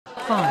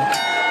5.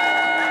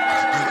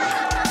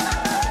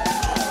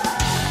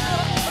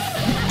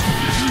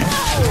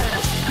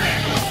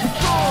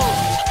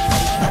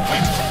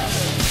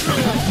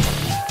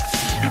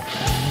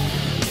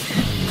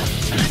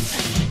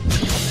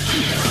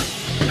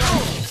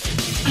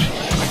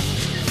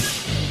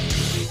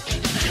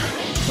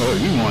 Oh,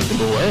 you want to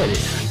go at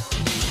it.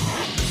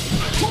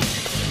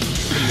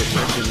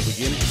 In the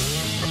beginning.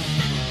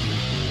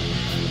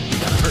 You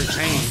got hurt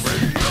chains, bro.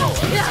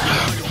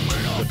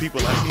 The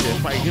people I see that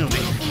fight him, they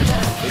be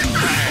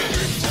tired.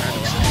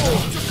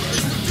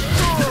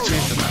 Get a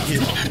chance to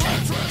hit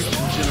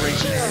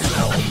generation.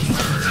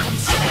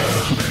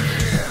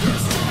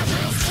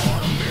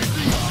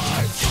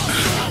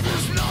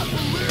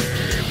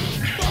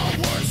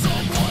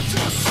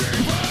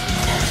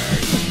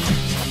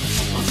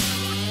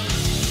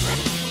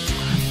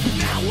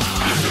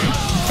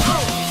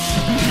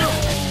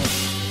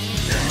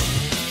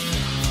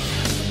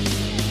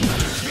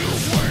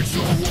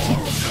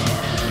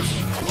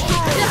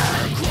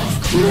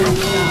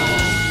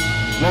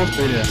 Won't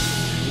stay there.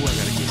 Ooh, I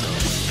gotta get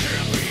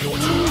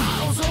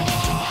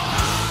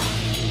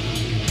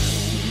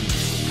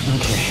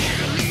Okay.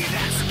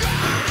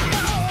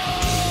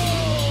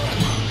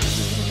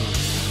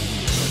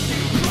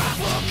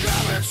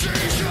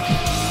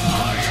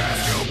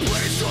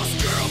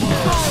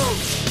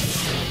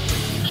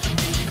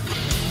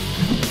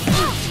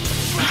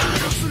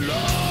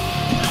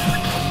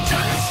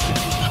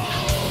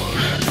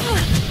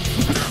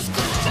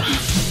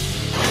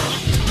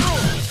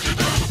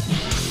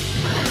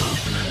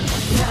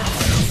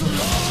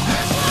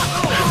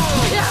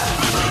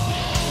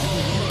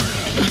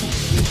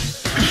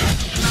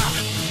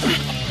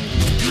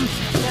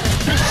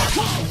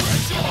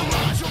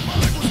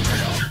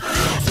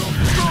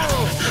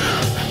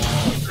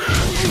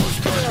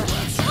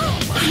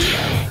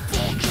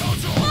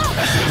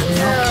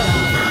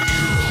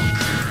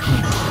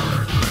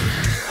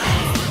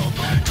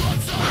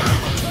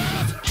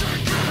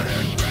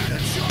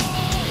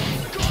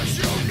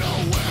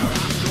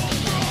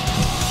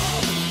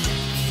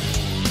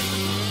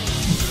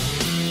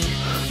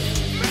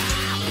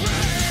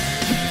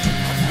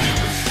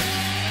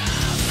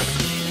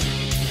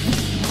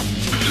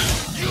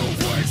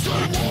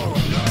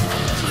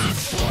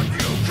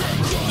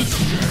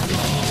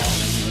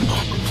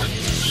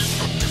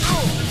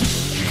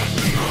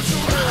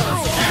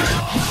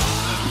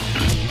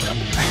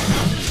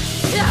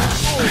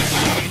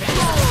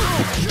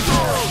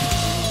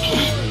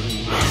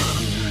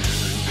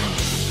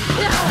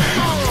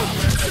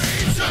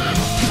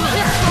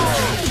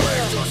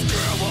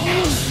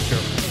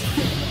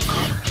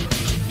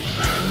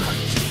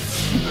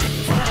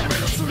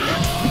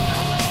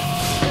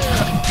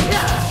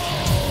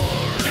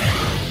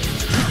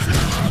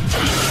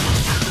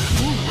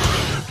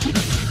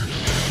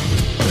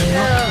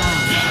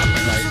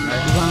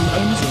 Round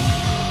ends in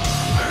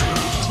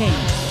 10,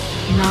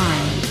 9,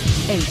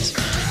 8,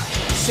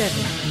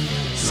 7,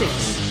 6,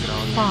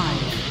 5,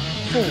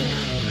 4,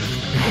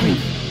 3,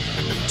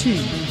 2,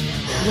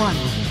 1.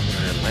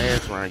 that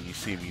last round. You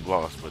see me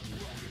lost, but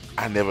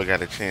I never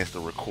got a chance to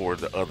record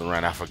the other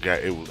round. I forgot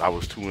I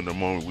was 2 in the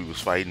moment we was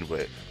fighting,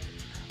 but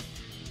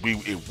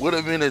it would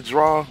have been a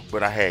draw,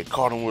 but I had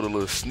caught him with a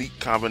little sneak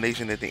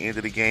combination at the end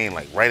of the game,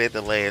 like right at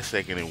the last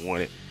second, and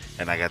won it,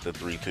 and I got the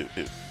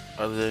 3-2.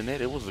 Other than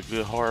that, it was a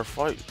good hard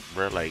fight,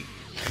 bro. Like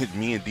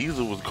me and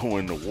Diesel was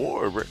going to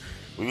war, bro.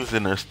 We was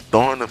in there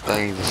throwing the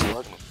things and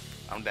slugging them.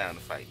 I'm down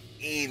to fight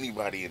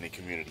anybody in the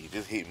community.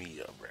 Just hit me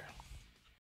up, bro.